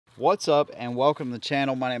What's up and welcome to the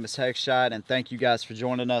channel. My name is Heckshot and thank you guys for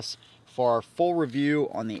joining us for our full review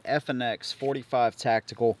on the FNX 45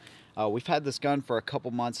 Tactical. We've had this gun for a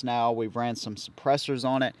couple months now. We've ran some suppressors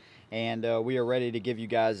on it and we are ready to give you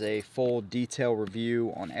guys a full detailed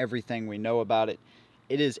review on everything we know about it.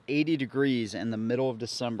 It is 80 degrees in the middle of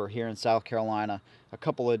December here in South Carolina. A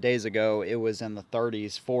couple of days ago it was in the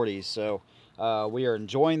 30s, 40s, so we are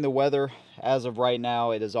enjoying the weather as of right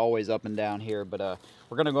now. It is always up and down here, but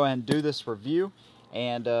we're going to go ahead and do this review.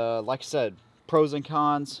 And like I said, pros and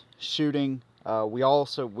cons, shooting. We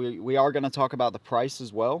are going to talk about the price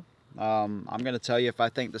as well. I'm going to tell you if I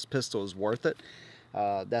think this pistol is worth it.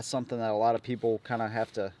 That's something that a lot of people kind of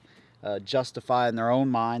have to justify in their own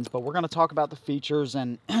minds. But we're going to talk about the features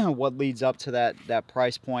and what leads up to that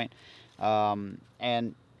price point.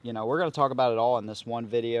 And you know, we're going to talk about it all in this one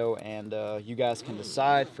video, and you guys can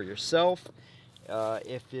decide for yourself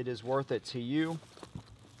if it is worth it to you.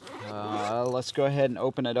 Let's go ahead and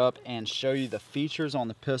open it up and show you the features on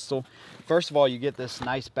the pistol. First of all, you get this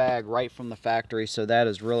nice bag right from the factory, so that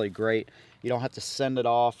is really great. You don't have to send it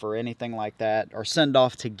off or anything like that, or send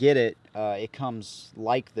off to get it. It comes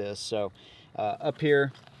like this. So up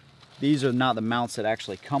here, these are not the mounts that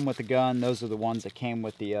actually come with the gun. Those are the ones that came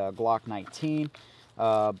with the Glock 19.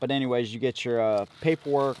 But anyways, you get your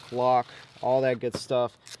paperwork, lock, all that good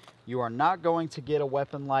stuff. You are not going to get a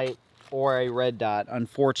weapon light or a red dot,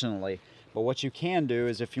 unfortunately. But what you can do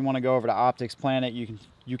is, if you want to go over to Optics Planet,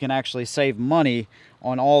 you can actually save money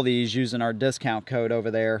on all these using our discount code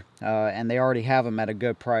over there, and they already have them at a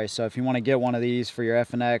good price. So if you want to get one of these for your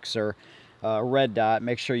FNX or red dot,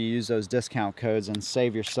 make sure you use those discount codes and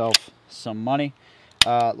save yourself some money.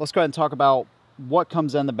 Let's go ahead and talk about what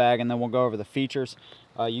comes in the bag, and then we'll go over the features.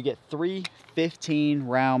 You get 3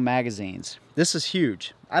 15-round magazines. This is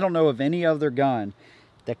huge. I don't know of any other gun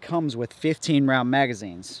that comes with 15-round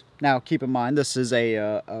magazines. Now, keep in mind, this is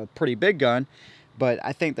a pretty big gun, but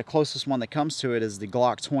I think the closest one that comes to it is the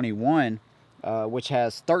Glock 21, which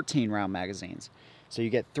has 13-round magazines. So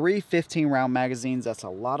you get 3 15-round magazines. That's a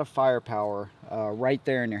lot of firepower right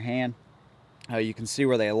there in your hand. You can see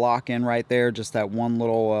where they lock in right there, just that one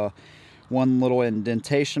little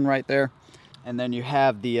indentation right there. And then you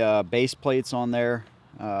have the base plates on there.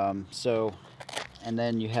 And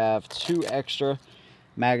then you have 2 extra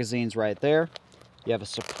magazines right there. You have a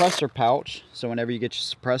suppressor pouch, so whenever you get your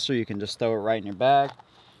suppressor, you can just throw it right in your bag.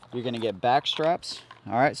 You're going to get back straps.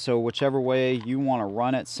 All right, so whichever way you want to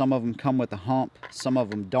run it. Some of them come with a hump, some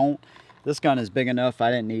of them don't. This gun is big enough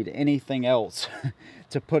I didn't need anything else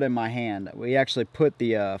to put in my hand. We actually put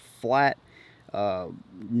the flat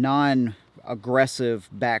non-aggressive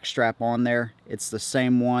back strap on there. It's the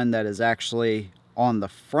same one that is actually on the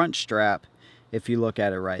front strap if you look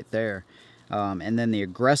at it right there. And then the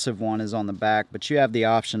aggressive one is on the back, but you have the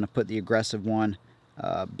option to put the aggressive one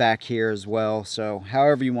back here as well. So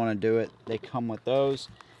however you want to do it, they come with those.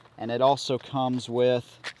 And it also comes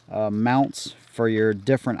with mounts for your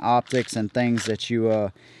different optics and things that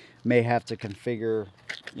you may have to configure,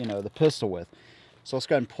 you know, the pistol with. So let's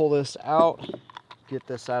go ahead and pull this out, get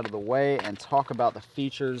this out of the way, and talk about the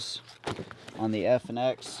features on the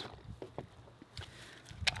FNX.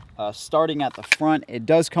 Starting at the front, it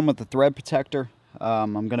does come with the thread protector.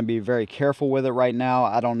 I'm going to be very careful with it right now.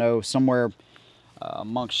 I don't know, somewhere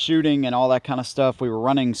amongst shooting and all that kind of stuff, we were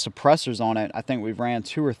running suppressors on it. I think we've ran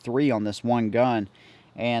 2 or 3 on this one gun,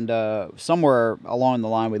 and somewhere along the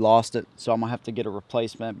line we lost it, so I'm going to have to get a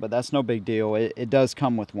replacement, but that's no big deal. It does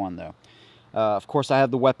come with one though. Of course, I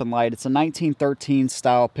have the weapon light. It's a 1913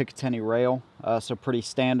 style Picatinny rail, so pretty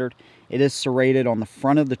standard. It is serrated on the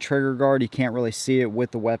front of the trigger guard. You can't really see it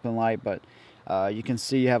with the weapon light, but you can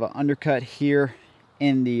see you have an undercut here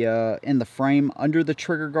in the frame under the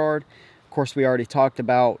trigger guard. Of course, we already talked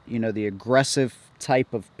about, you know, the aggressive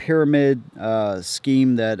type of pyramid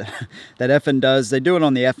scheme that that FN does. They do it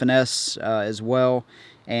on the FNS as well.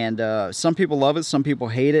 And some people love it, some people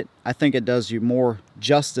hate it. I think it does you more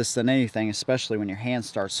justice than anything, especially when your hands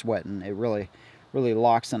start sweating. It really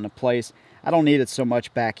locks into place. I don't need it so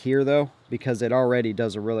much back here though, because it already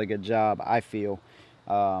does a really good job, I feel.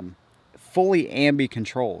 Fully ambi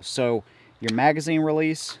control. So your magazine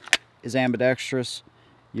release is ambidextrous.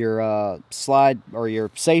 Your slide or your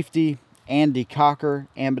safety and decocker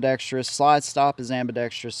ambidextrous. Slide stop is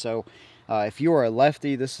ambidextrous. So if you are a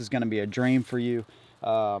lefty, this is going to be a dream for you.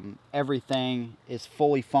 Everything is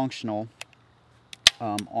fully functional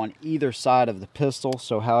on either side of the pistol,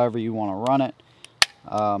 so however you want to run it,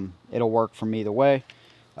 it'll work from either way.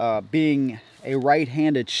 Being a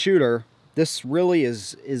right-handed shooter, this really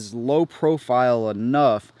is low profile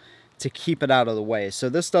enough to keep it out of the way, so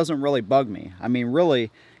this doesn't really bug me. I mean, really,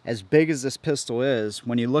 as big as this pistol is,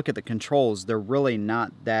 when you look at the controls, they're really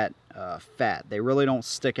not that fat. They really don't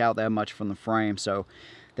stick out that much from the frame, so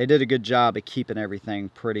they did a good job of keeping everything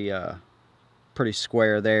pretty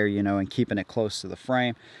square there, you know, and keeping it close to the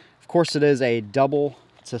frame. Of course, it is a double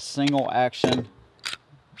to single action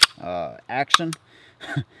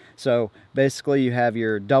so basically you have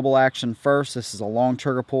your double action first. This is a long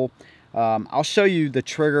trigger pull. I'll show you the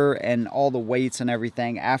trigger and all the weights and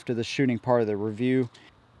everything after the shooting part of the review.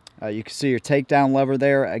 You can see your takedown lever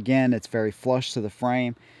there. Again, it's very flush to the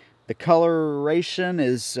frame. The coloration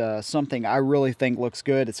is something I really think looks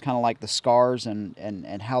good. It's kind of like the scars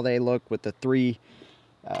and how they look with the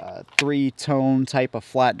three-tone type of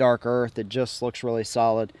flat dark earth. It just looks really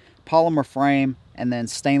solid. Polymer frame, and then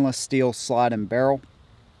stainless steel slide and barrel.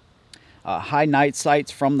 High night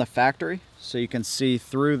sights from the factory, so you can see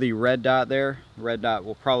through the red dot there. Red dot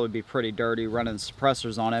will probably be pretty dirty running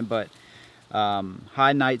suppressors on it, but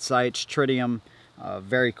high night sights, tritium,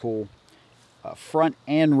 very cool. Front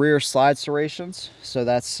and rear slide serrations, so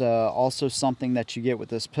that's also something that you get with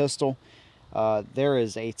this pistol. There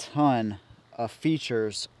is a ton of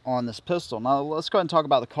features on this pistol. Now let's go ahead and talk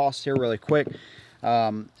about the cost here really quick.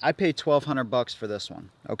 I paid $1,200 for this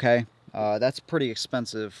one. Okay, that's pretty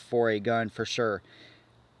expensive for a gun for sure,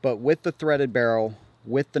 but with the threaded barrel,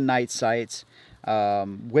 with the night sights,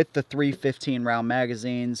 with the 3 15-round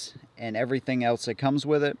magazines and everything else that comes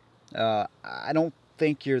with it, I don't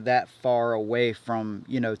think you're that far away from,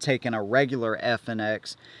 you know, taking a regular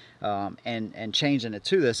FNX and changing it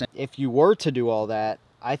to this. And if you were to do all that,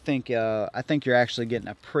 I think you're actually getting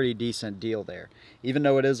a pretty decent deal there. Even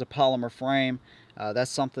though it is a polymer frame,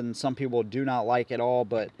 that's something some people do not like at all,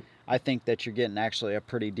 but I think that you're getting actually a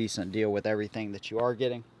pretty decent deal with everything that you are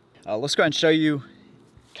getting. Let's go ahead and show you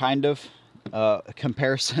kind of a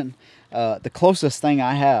comparison. The closest thing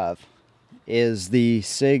I have is the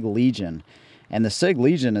SIG Legion, and the SIG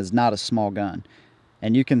Legion is not a small gun.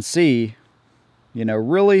 And you can see, you know,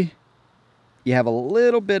 really you have a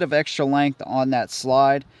little bit of extra length on that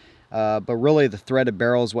slide, but really the threaded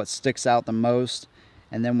barrel is what sticks out the most.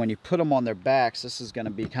 And then when you put them on their backs, this is going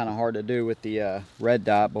to be kind of hard to do with the red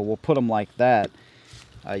dot, but we'll put them like that.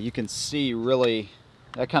 You can see really,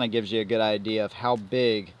 that kind of gives you a good idea of how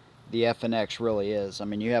big the FNX really is. I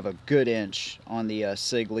mean, you have a good inch on the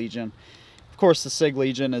SIG Legion. Of course, the SIG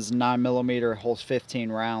Legion is 9mm, holds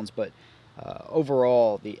 15 rounds, but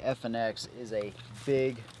overall, the FNX is a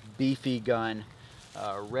big, beefy gun,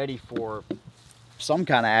 ready for some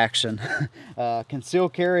kind of action.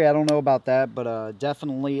 Concealed carry, I don't know about that, but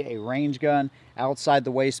definitely a range gun outside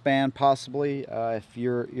the waistband, possibly, if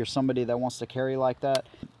you're somebody that wants to carry like that.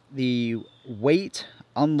 The weight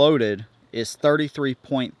unloaded is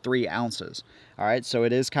 33.3 ounces. All right, so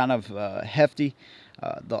it is kind of hefty.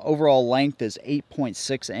 The overall length is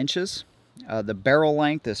 8.6 inches. The barrel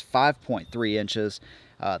length is 5.3 inches.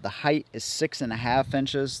 The height is 6.5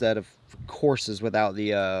 inches. That of course is without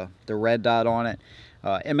the red dot on it.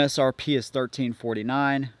 MSRP is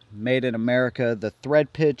 $13.49. Made in America. The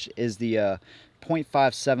thread pitch is the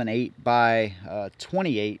 0.578 by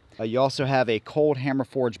 28. You also have a cold hammer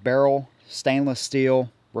forged barrel, stainless steel,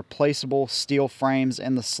 replaceable steel frames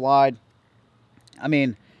in the slide. I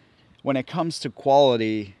mean, when it comes to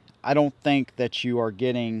quality, I don't think that you are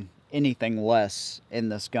getting anything less in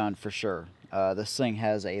this gun for sure. This thing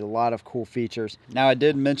has a lot of cool features. Now, I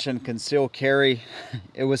did mention concealed carry.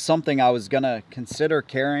 It was something I was gonna consider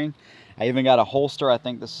carrying. I even got a holster. I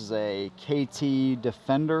think this is a KT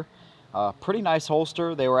Defender. Pretty nice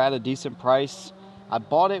holster. They were at a decent price. I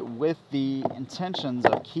bought it with the intentions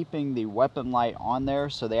of keeping the weapon light on there,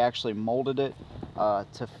 so they actually molded it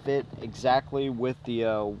to fit exactly with the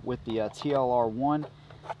TLR1.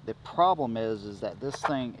 The problem is that this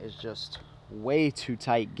thing is just way too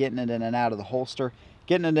tight getting it in and out of the holster.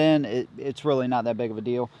 Getting it in, it's really not that big of a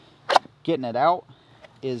deal. Getting it out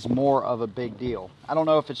is more of a big deal. I don't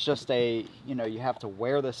know if it's just a, you know, you have to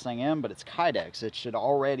wear this thing in, but it's Kydex. It should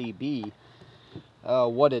already be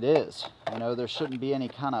what it is. You know, there shouldn't be any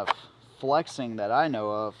kind of flexing that I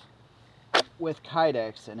know of with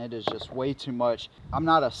Kydex, and it is just way too much. I'm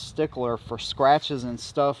not a stickler for scratches and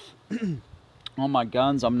stuff on my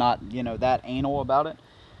guns. I'm not, you know, that anal about it,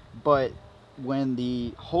 but when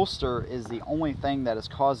the holster is the only thing that has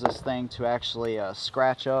caused this thing to actually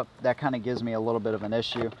scratch up, that kind of gives me a little bit of an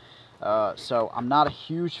issue. So I'm not a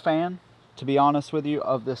huge fan, to be honest with you,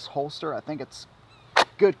 of this holster. I think it's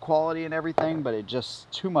good quality and everything, but it's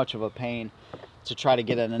just too much of a pain to try to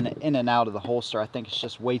get it in and out of the holster. I think it's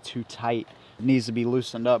just way too tight. It needs to be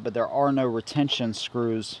loosened up, but there are no retention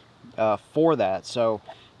screws for that, so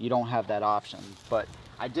you don't have that option. But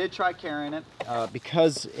I did try carrying it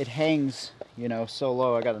because it hangs, you know, so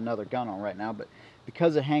low. I got another gun on right now, but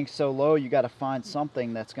because it hangs so low, you got to find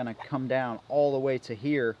something that's going to come down all the way to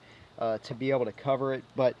here to be able to cover it.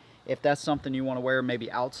 But if that's something you want to wear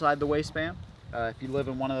maybe outside the waistband, if you live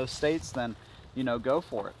in one of those states, then, you know, go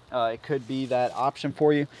for it. It could be that option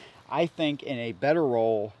for you. I think in a better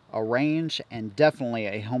role, a range, and definitely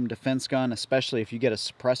a home defense gun, especially if you get a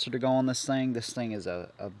suppressor to go on this thing. This thing is a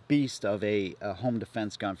beast of a home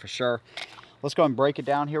defense gun for sure. Let's go and break it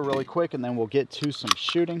down here really quick, and then we'll get to some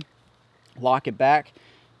shooting. Lock it back,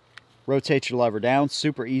 rotate your lever down.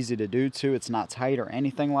 Super easy to do too. It's not tight or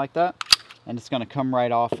anything like that, and it's going to come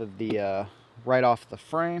right off of the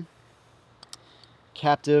frame.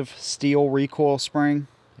 Captive steel recoil spring,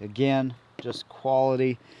 again, just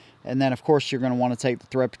quality. And then of course you're going to want to take the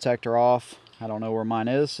thread protector off. I don't know where mine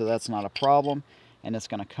is, so that's not a problem. And it's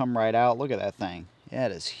going to come right out. Look at that thing. Yeah,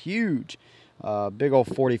 it is huge. Big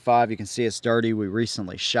old 45. You can see it's dirty. We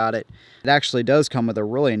recently shot it. It actually does come with a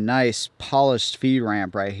really nice polished feed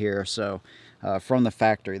ramp right here. So from the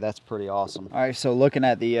factory, that's pretty awesome. All right, so looking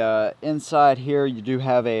at the inside here, you do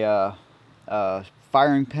have a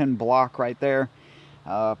firing pin block right there.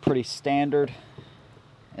 Pretty standard.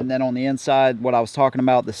 And then on the inside, what I was talking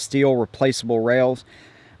about, the steel replaceable rails.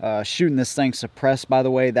 Shooting this thing suppressed, by the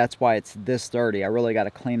way, that's why it's this dirty. I really got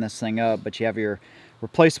to clean this thing up. But you have your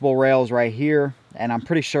replaceable rails right here, and I'm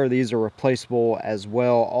pretty sure these are replaceable as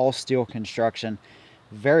well. All steel construction,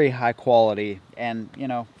 very high quality. And you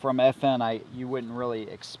know, from FN, you wouldn't really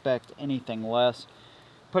expect anything less.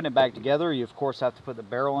 Putting it back together, you of course have to put the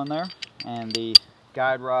barrel in there and the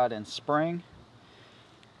guide rod and spring.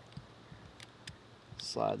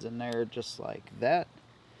 Slides in there just like that,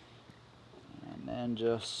 and then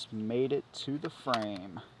just made it to the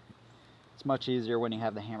frame. It's much easier when you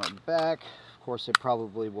have the hammer back. Of course, it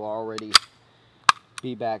probably will already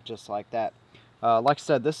be back just like that. Like I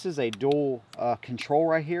said, this is a dual control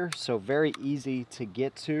right here, so very easy to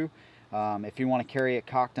get to. If you want to carry it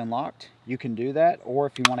cocked and locked, you can do that, or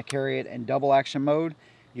if you want to carry it in double action mode,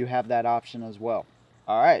 you have that option as well.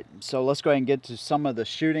 All right, so let's go ahead and get to some of the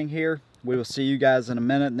shooting here. We will see you guys in a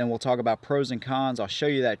minute, and then we'll talk about pros and cons. I'll show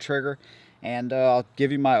you that trigger, and I'll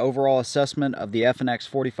give you my overall assessment of the FNX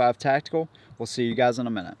 45 Tactical. We'll see you guys in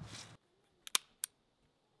a minute.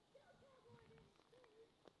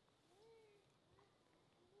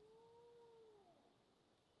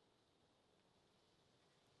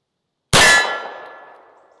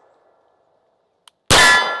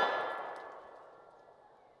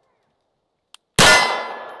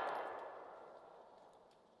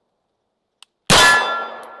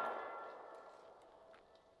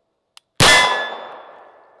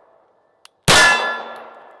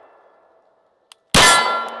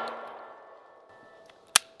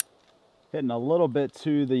 Hitting a little bit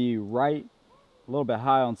to the right, a little bit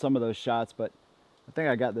high on some of those shots, but I think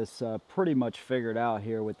I got this pretty much figured out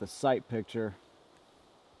here with the sight picture.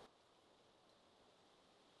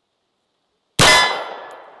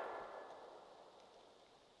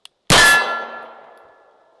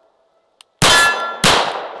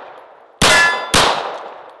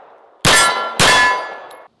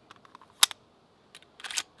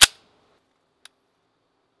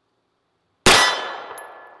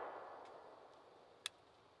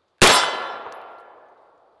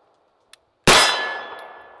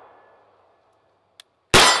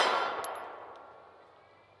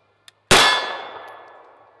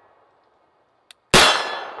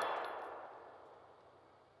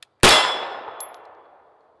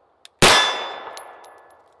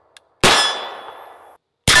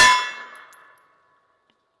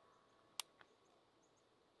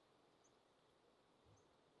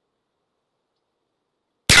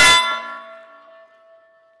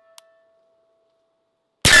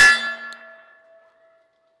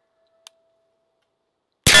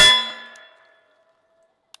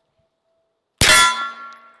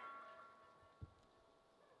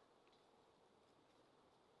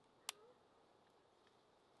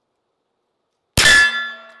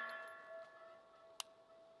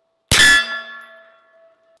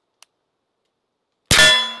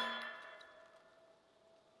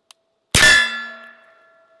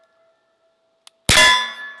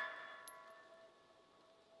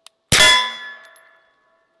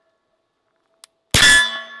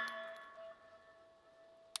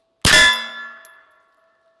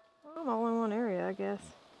 I'm all in one area, I guess.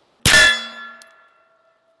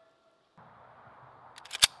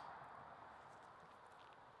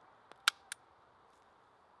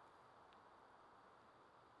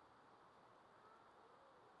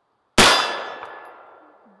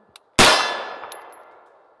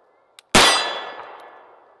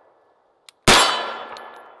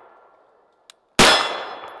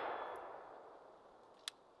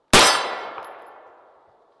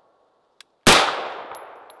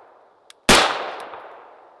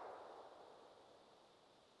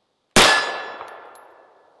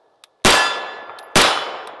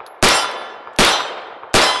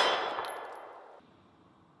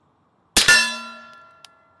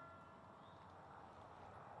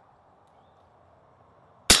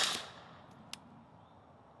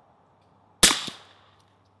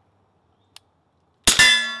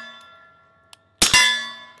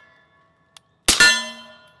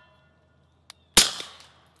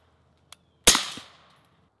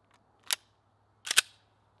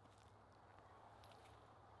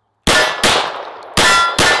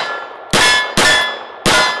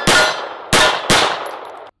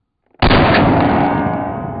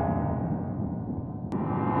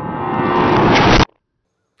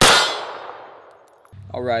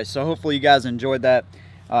 Right, so hopefully you guys enjoyed that.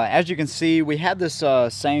 As you can see, we had this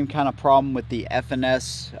same kind of problem with the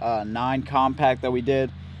FNX 9 compact that we did.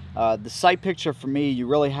 The sight picture for me, you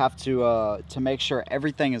really have to make sure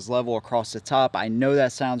everything is level across the top. I know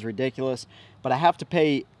that sounds ridiculous, but I have to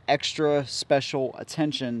pay extra special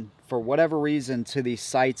attention for whatever reason to these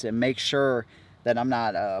sights and make sure that I'm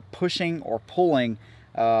not pushing or pulling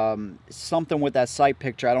something with that sight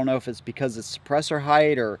picture. I don't know if it's because it's suppressor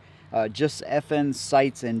height or just FN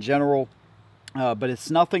sights in general, but it's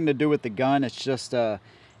nothing to do with the gun. It's just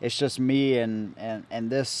me and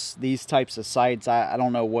these types of sights. I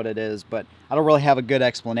don't know what it is, but I don't really have a good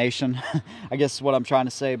explanation. I guess is what I'm trying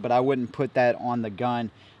to say, but I wouldn't put that on the gun.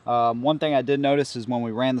 One thing I did notice is when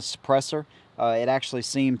we ran the suppressor, it actually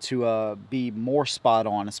seemed to be more spot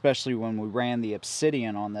on, especially when we ran the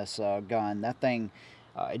Obsidian on this gun. That thing,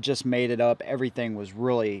 it just made it up. Everything was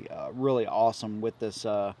really awesome with this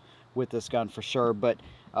gun for sure. But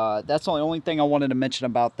that's the only thing I wanted to mention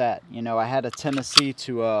about that. You know, I had a tendency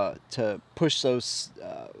to push those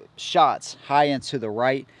shots high into the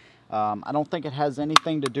right. I don't think it has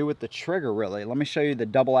anything to do with the trigger really. Let me show you the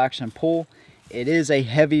double action pull. It is a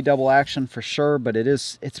heavy double action for sure, but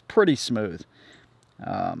it's pretty smooth.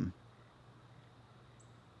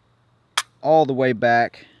 All the way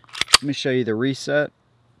back. Let me show you the reset.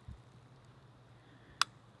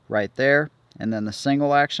 Right there. And then the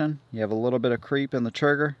single action, you have a little bit of creep in the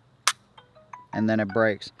trigger, and then it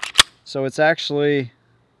breaks. So it's actually,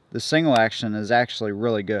 the single action is actually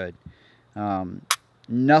really good.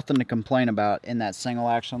 Nothing to complain about in that single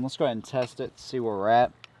action. Let's go ahead and test it, see where we're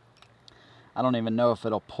at. I don't even know if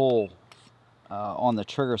it'll pull on the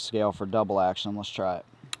trigger scale for double action. Let's try it.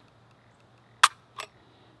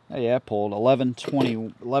 Oh, yeah, it pulled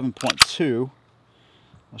 11.2.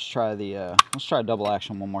 Let's try double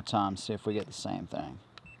action one more time, see if we get the same thing.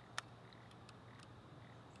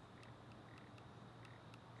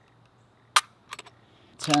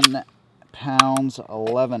 £10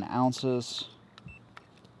 11 ounces.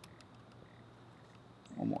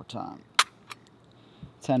 One more time.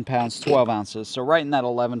 10 pounds 12 ounces. So right in that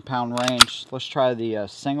 11-pound range. Let's try the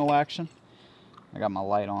single action. I got my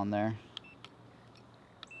light on there.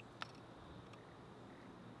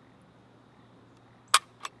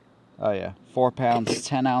 Oh yeah, 4 pounds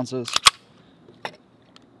 10 ounces.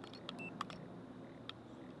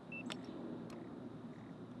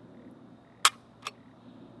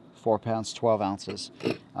 4 pounds 12 ounces.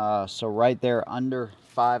 So right there, under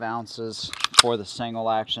 5 ounces for the single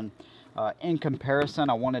action. In comparison,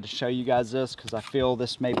 I wanted to show you guys this because I feel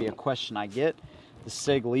this may be a question I get. The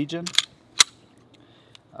SIG Legion.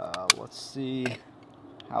 Let's see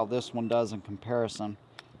how this one does in comparison.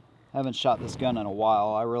 I haven't shot this gun in a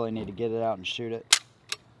while. I really need to get it out and shoot it.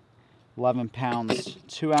 11 pounds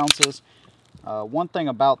 2 ounces. One thing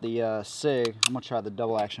about the SIG, I'm going to try the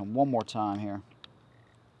double action one more time here.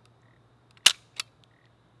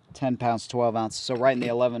 10 pounds 12 ounces. So right in the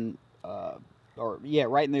 11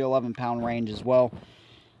 right in the 11-pound range as well.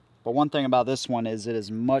 But one thing about this one is it is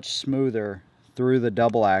much smoother through the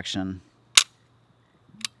double action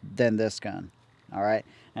than this gun. All right,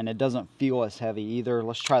 and it doesn't feel as heavy either.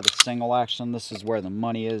 Let's try the single action. This is where the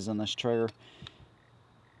money is in this trigger.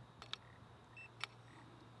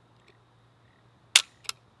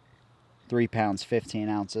 £3 pounds 15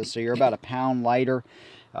 ounces. So you're about a pound lighter.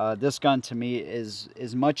 This gun to me is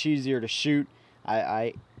much easier to shoot.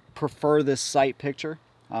 I prefer this sight picture.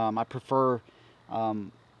 I prefer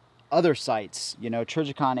other sights, you know,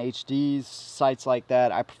 Trijicon HDs, sights like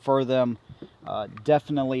that. I prefer them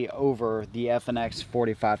definitely over the FNX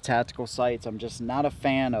 45 tactical sights. I'm just not a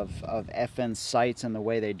fan of FN sights and the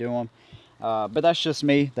way they do them. But that's just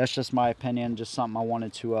me. That's just my opinion. Just something I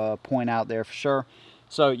wanted to point out there for sure.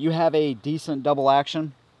 So you have a decent double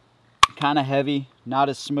action, kind of heavy, not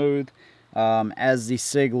as smooth as the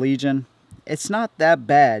SIG Legion. It's not that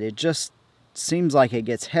bad. It just seems like it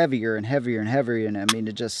gets heavier and heavier and heavier, and I mean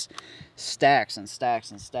it just stacks and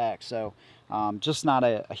stacks and stacks. So just not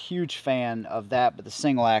a huge fan of that, but the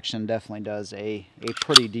single action definitely does a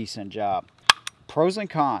pretty decent job. Pros and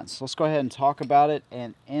cons. Let's go ahead and talk about it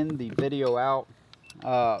and end the video out.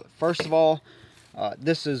 First of all,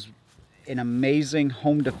 this is an amazing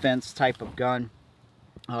home defense type of gun.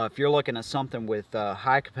 If you're looking at something with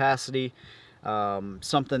high capacity,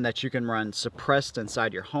 something that you can run suppressed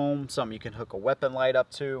inside your home, something you can hook a weapon light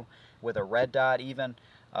up to with a red dot even,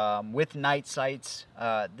 with night sights,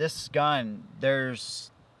 this gun,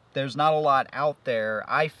 there's not a lot out there,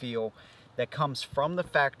 I feel, that comes from the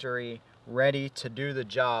factory ready to do the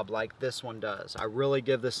job like this one does. I really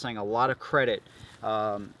give this thing a lot of credit.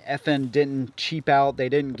 FN didn't cheap out. They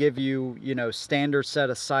didn't give you, standard set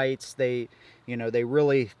of sights. They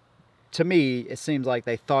really, to me, it seems like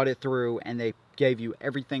they thought it through and they gave you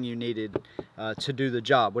everything you needed to do the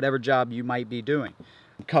job, whatever job you might be doing.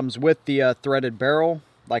 It comes with the threaded barrel,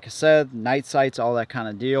 like I said, night sights, all that kind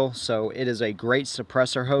of deal. So it is a great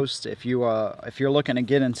suppressor host. If you're looking to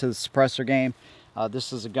get into the suppressor game,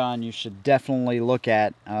 this is a gun you should definitely look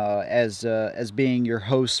at as being your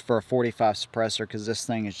host for a 45 suppressor, because this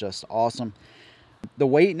thing is just awesome. The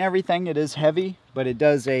weight and everything, it is heavy, but it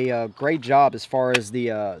does a great job as far as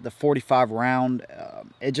the 45 round.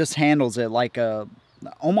 It just handles it like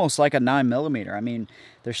almost like a 9mm. I mean,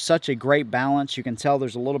 there's such a great balance. You can tell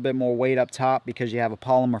there's a little bit more weight up top because you have a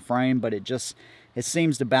polymer frame, but it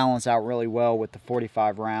seems to balance out really well with the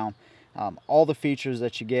 45 round. All the features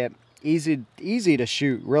that you get, easy to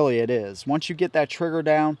shoot, really it is. Once you get that trigger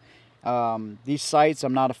down, these sights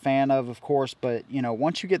I'm not a fan of course, but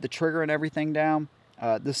once you get the trigger and everything down,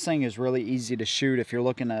 this thing is really easy to shoot. If you're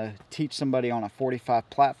looking to teach somebody on a 45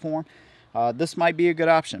 platform, this might be a good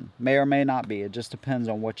option. May or may not be. It just depends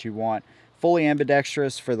on what you want. Fully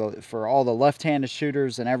ambidextrous for all the left-handed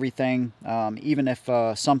shooters and everything. Even if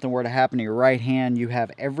something were to happen to your right hand, you have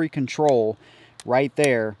every control right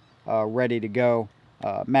there, ready to go.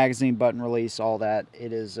 Magazine button release, all that.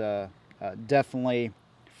 It is definitely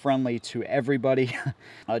friendly to everybody.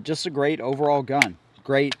 Just a great overall gun.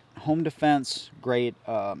 Great home defense, great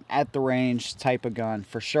at the range type of gun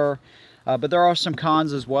for sure. But there are some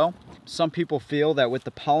cons as well. Some people feel that with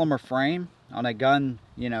the polymer frame on a gun,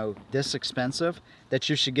 this expensive, that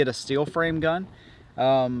you should get a steel frame gun.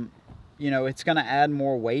 It's going to add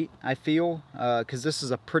more weight, I feel, because this is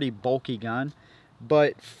a pretty bulky gun.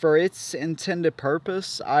 But for its intended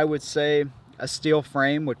purpose, I would say a steel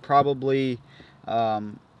frame would probably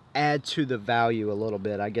add to the value a little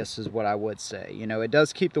bit, I guess is what I would say. It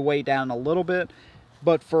does keep the weight down a little bit,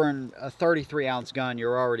 but for a 33 ounce gun,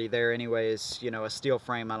 you're already there anyways. A steel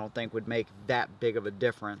frame I don't think would make that big of a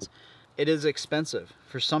difference. It is expensive.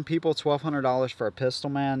 For some people, $1,200 for a pistol,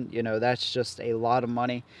 man, that's just a lot of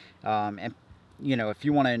money. And if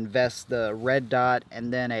you want to invest the red dot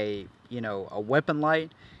and then a weapon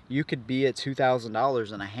light, you could be at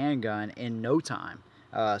 $2,000 in a handgun in no time.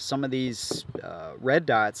 Some of these red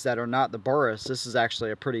dots that are not the Burris, this is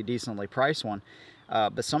actually a pretty decently priced one,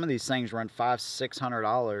 but some of these things run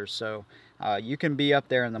 $500–600, so you can be up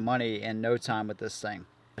there in the money in no time with this thing.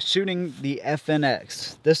 Shooting the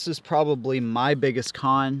FNX, this is probably my biggest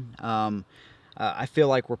con. I feel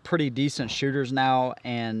like we're pretty decent shooters now,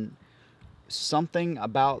 and something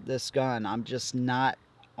about this gun, I'm just not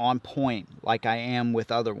on point like I am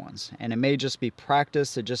with other ones. And it may just be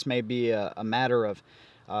practice, it just may be a matter of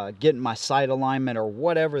getting my sight alignment or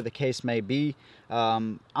whatever the case may be.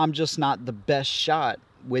 I'm just not the best shot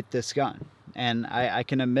with this gun, and I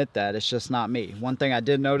can admit that. It's just not me. One thing I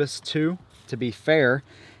did notice too, to be fair,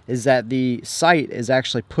 is that the sight is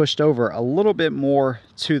actually pushed over a little bit more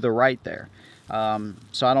to the right there.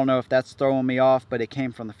 So I don't know if that's throwing me off, but it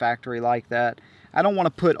came from the factory like that. I don't want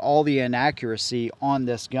to put all the inaccuracy on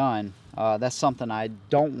this gun. That's something I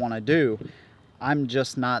don't want to do. I'm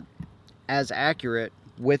just not as accurate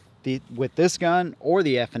with this gun or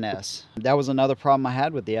the FNS. That was another problem I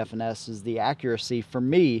had with the FNS, is the accuracy for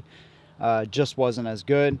me just wasn't as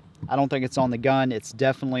good. I don't think it's on the gun, it's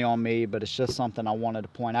definitely on me, but it's just something I wanted to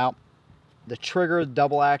point out. The trigger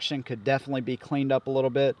double action could definitely be cleaned up a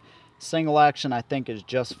little bit. Single action I think is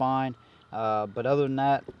just fine. But other than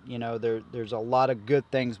that, there's a lot of good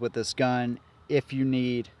things with this gun. If you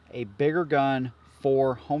need a bigger gun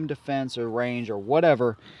for home defense or range or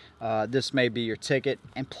whatever, this may be your ticket.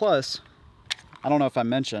 And plus, I don't know if I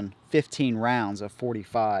mentioned, 15 rounds of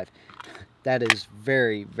 45. That is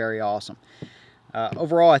very, very awesome.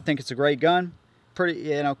 Overall, I think it's a great gun. Pretty,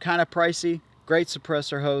 kind of pricey. Great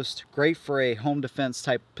suppressor host. Great for a home defense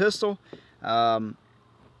type pistol.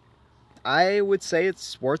 I would say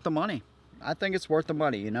it's worth the money. I think it's worth the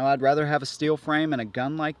money. I'd rather have a steel frame and a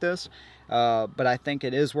gun like this, but I think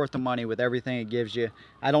it is worth the money with everything it gives you.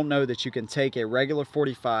 I don't know that you can take a regular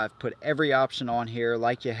 45, put every option on here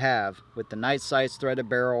like you have with the night sights, threaded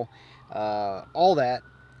barrel, all that,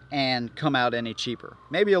 and come out any cheaper.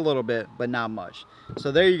 Maybe a little bit, but not much.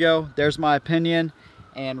 So there you go. There's my opinion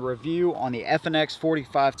and review on the FNX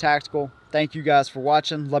 45 Tactical. Thank you guys for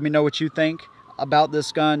watching. Let me know what you think about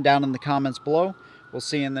this gun down in the comments below. We'll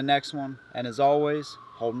see you in the next one, and as always,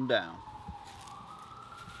 hold them down.